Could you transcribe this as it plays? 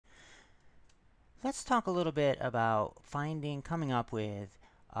Let's talk a little bit about coming up with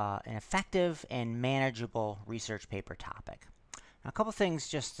an effective and manageable research paper topic. Now, a couple things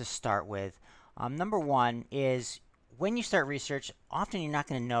just to start with. Number one is when you start research, often you're not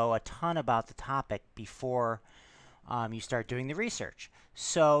going to know a ton about the topic before you start doing the research.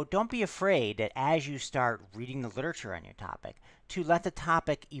 So don't be afraid that as you start reading the literature on your topic, to let the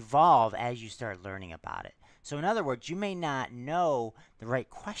topic evolve as you start learning about it. So, in other words, you may not know the right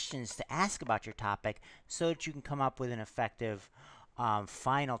questions to ask about your topic so that you can come up with an effective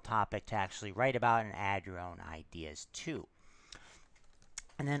final topic to actually write about and add your own ideas to.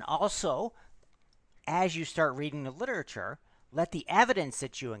 And then also, as you start reading the literature, let the evidence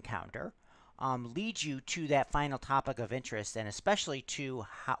that you encounter lead you to that final topic of interest, and especially to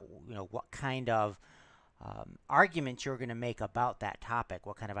how what kind of arguments you're going to make about that topic,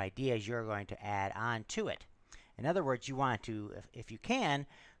 what kind of ideas you're going to add on to it. In other words, you want to, if you can,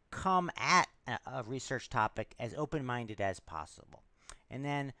 come at a research topic as open-minded as possible. And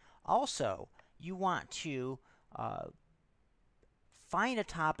then also, you want to find a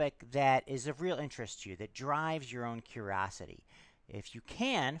topic that is of real interest to you, that drives your own curiosity. If you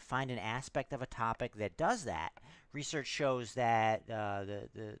can find an aspect of a topic that does that, research shows that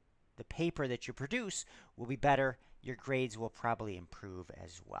the paper that you produce will be better. Your grades will probably improve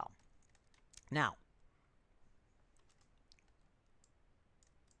as well. Now,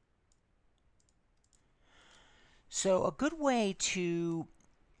 so a good way to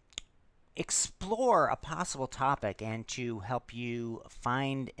explore a possible topic and to help you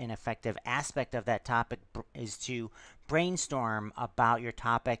find an effective aspect of that topic is to brainstorm about your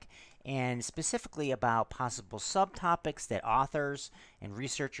topic and specifically about possible subtopics that authors and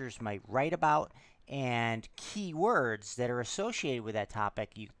researchers might write about and keywords that are associated with that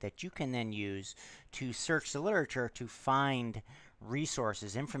topic that you can then use to search the literature to find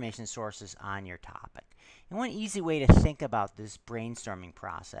resources, information sources on your topic. And one easy way to think about this brainstorming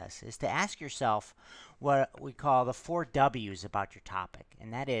process is to ask yourself what we call the 4 W's about your topic,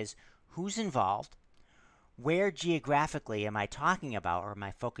 and that is who's involved, where geographically am I talking about or am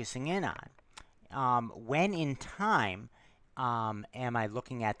I focusing in on, when in time am I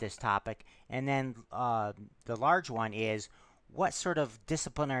looking at this topic, and then the large one is what sort of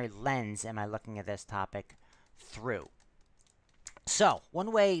disciplinary lens am I looking at this topic through. So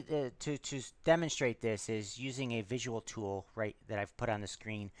one way to demonstrate this is using a visual tool right that I've put on the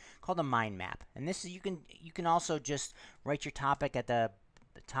screen called a mind map. And this is you can also just write your topic at the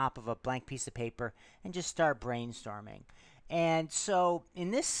top of a blank piece of paper and just start brainstorming. And so in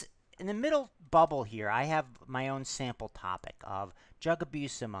the middle bubble here, I have my own sample topic of drug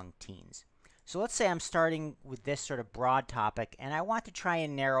abuse among teens. So let's say I'm starting with this sort of broad topic and I want to try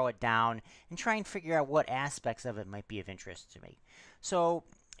and narrow it down and try and figure out what aspects of it might be of interest to me. So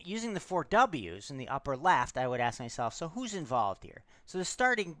using the 4 W's in the upper left, I would ask myself, so who's involved here? So the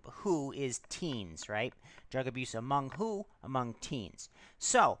starting who is teens, right? Drug abuse among who? Among teens.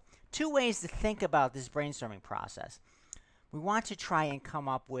 So 2 ways to think about this brainstorming process. We want to try and come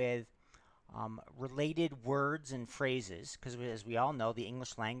up with related words and phrases, because as we all know, the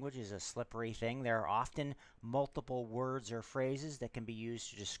English language is a slippery thing. There are often multiple words or phrases that can be used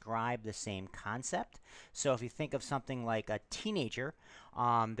to describe the same concept. So if you think of something like a teenager,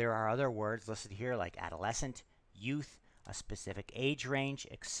 there are other words listed here like adolescent, youth, a specific age range,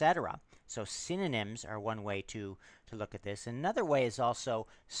 etc. So synonyms are one way to look at this. Another way is also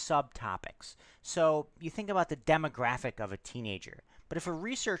subtopics. So you think about the demographic of a teenager. But if a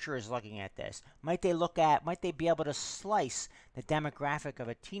researcher is looking at this, might they be able to slice the demographic of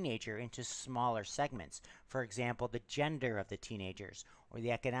a teenager into smaller segments? For example, the gender of the teenagers, or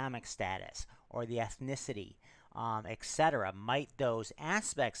the economic status, or the ethnicity, etc. Might those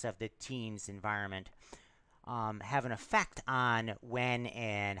aspects of the teen's environment have an effect on when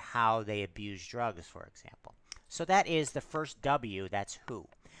and how they abuse drugs, for example? So that is the first W, that's who.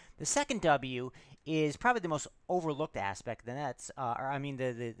 The second W is probably the most overlooked aspect, and that's, or I mean,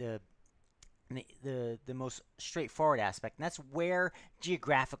 the most straightforward aspect, and that's where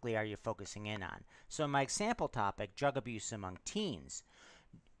geographically are you focusing in on. So in my example topic, drug abuse among teens,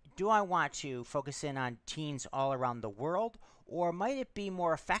 do I want to focus in on teens all around the world, or might it be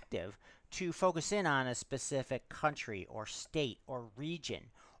more effective to focus in on a specific country or state or region,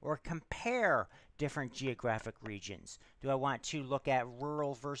 or compare different geographic regions? Do I want to look at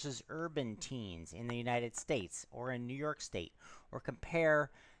rural versus urban teens in the United States or in New York State, or compare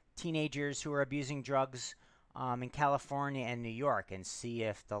teenagers who are abusing drugs in California and New York and see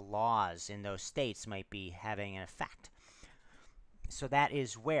if the laws in those states might be having an effect? So that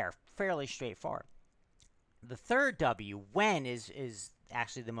is where, fairly straightforward. The third W, when, is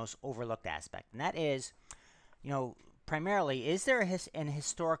actually the most overlooked aspect, and that is, primarily, is there an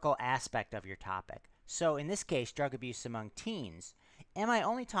historical aspect of your topic? So in this case, drug abuse among teens. Am I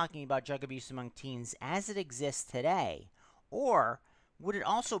only talking about drug abuse among teens as it exists today? Or would it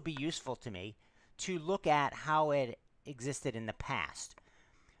also be useful to me to look at how it existed in the past?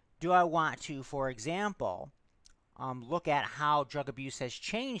 Do I want to, for example, look at how drug abuse has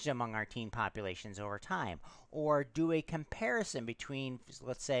changed among our teen populations over time, or do a comparison between,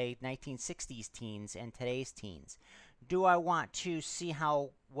 let's say, 1960s teens and today's teens? Do I want to see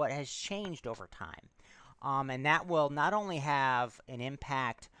what has changed over time? And that will not only have an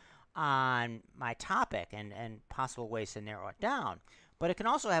impact on my topic and possible ways to narrow it down, but it can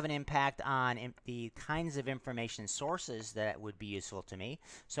also have an impact on the kinds of information sources that would be useful to me.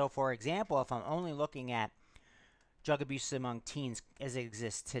 So, for example, if I'm only looking at drug abuse among teens as it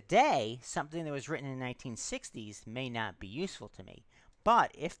exists today, something that was written in the 1960s may not be useful to me.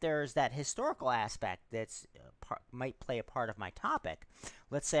 But if there's that historical aspect that's might play a part of my topic,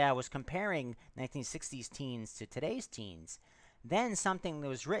 let's say I was comparing 1960s teens to today's teens, then something that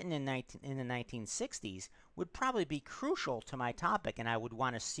was written in the 1960s would probably be crucial to my topic, and I would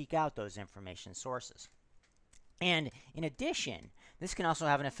want to seek out those information sources. And in addition, this can also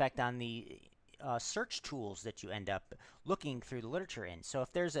have an effect on the search tools that you end up looking through the literature in. So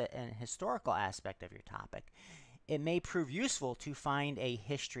if there's an historical aspect of your topic, it may prove useful to find a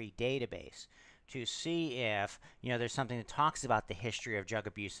history database to see if there's something that talks about the history of drug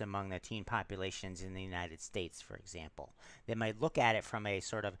abuse among the teen populations in the United States, for example. They might look at it from a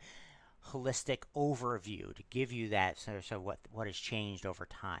sort of holistic overview to give you that sort of what has changed over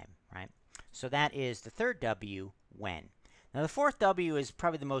time, right? So that is the third W, when. Now the fourth W is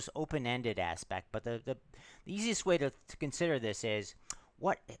probably the most open-ended aspect, but the easiest way to consider this is,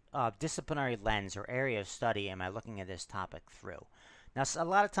 what disciplinary lens or area of study am I looking at this topic through? Now, a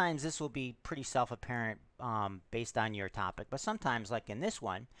lot of times this will be pretty self-apparent based on your topic, but sometimes, like in this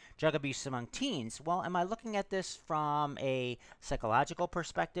one, drug abuse among teens, well, am I looking at this from a psychological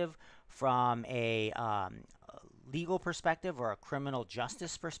perspective, from a legal perspective or a criminal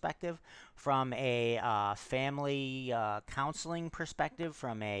justice perspective, from a family counseling perspective,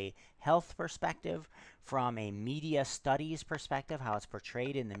 from a health perspective, from a media studies perspective, how it's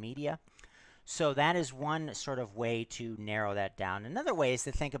portrayed in the media? So that is one sort of way to narrow that down. Another way is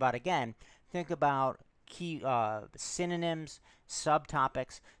to think about key synonyms,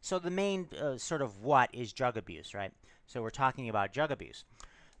 subtopics. So the main sort of what is drug abuse, right? So we're talking about drug abuse.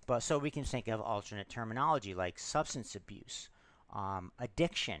 But so we can think of alternate terminology like substance abuse,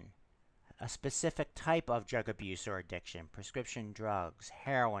 addiction, a specific type of drug abuse or addiction, prescription drugs,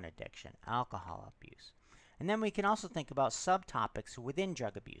 heroin addiction, alcohol abuse. And then we can also think about subtopics within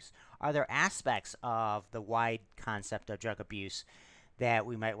drug abuse. Are there aspects of the wide concept of drug abuse that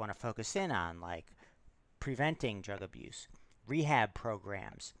we might want to focus in on, like preventing drug abuse, rehab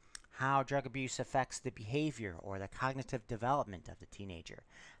programs, how drug abuse affects the behavior or the cognitive development of the teenager,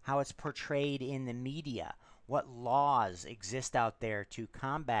 how it's portrayed in the media, what laws exist out there to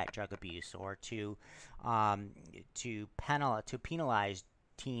combat drug abuse or to penalize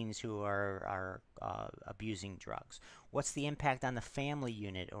teens who are abusing drugs. What's the impact on the family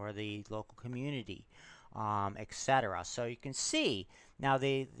unit or the local community, etc. So you can see now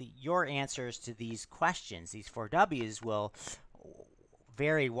your answers to these questions, these 4 W's, will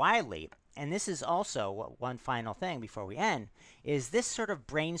vary widely. And this is also one final thing before we end, is this sort of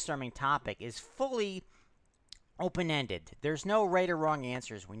brainstorming topic is fully open-ended. There's no right or wrong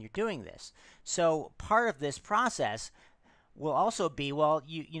answers when you're doing this. So part of this process will also be, well,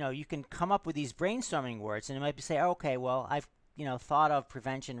 you can come up with these brainstorming words, and it might be say, okay, well, I've thought of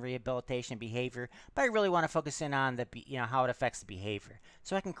prevention, rehabilitation, behavior, but I really want to focus in on how it affects the behavior.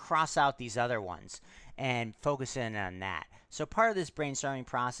 So I can cross out these other ones and focus in on that. So part of this brainstorming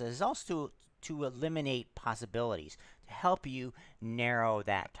process is also to eliminate possibilities, to help you narrow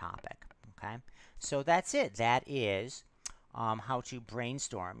that topic. Okay, so that's it. That is how to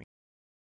brainstorm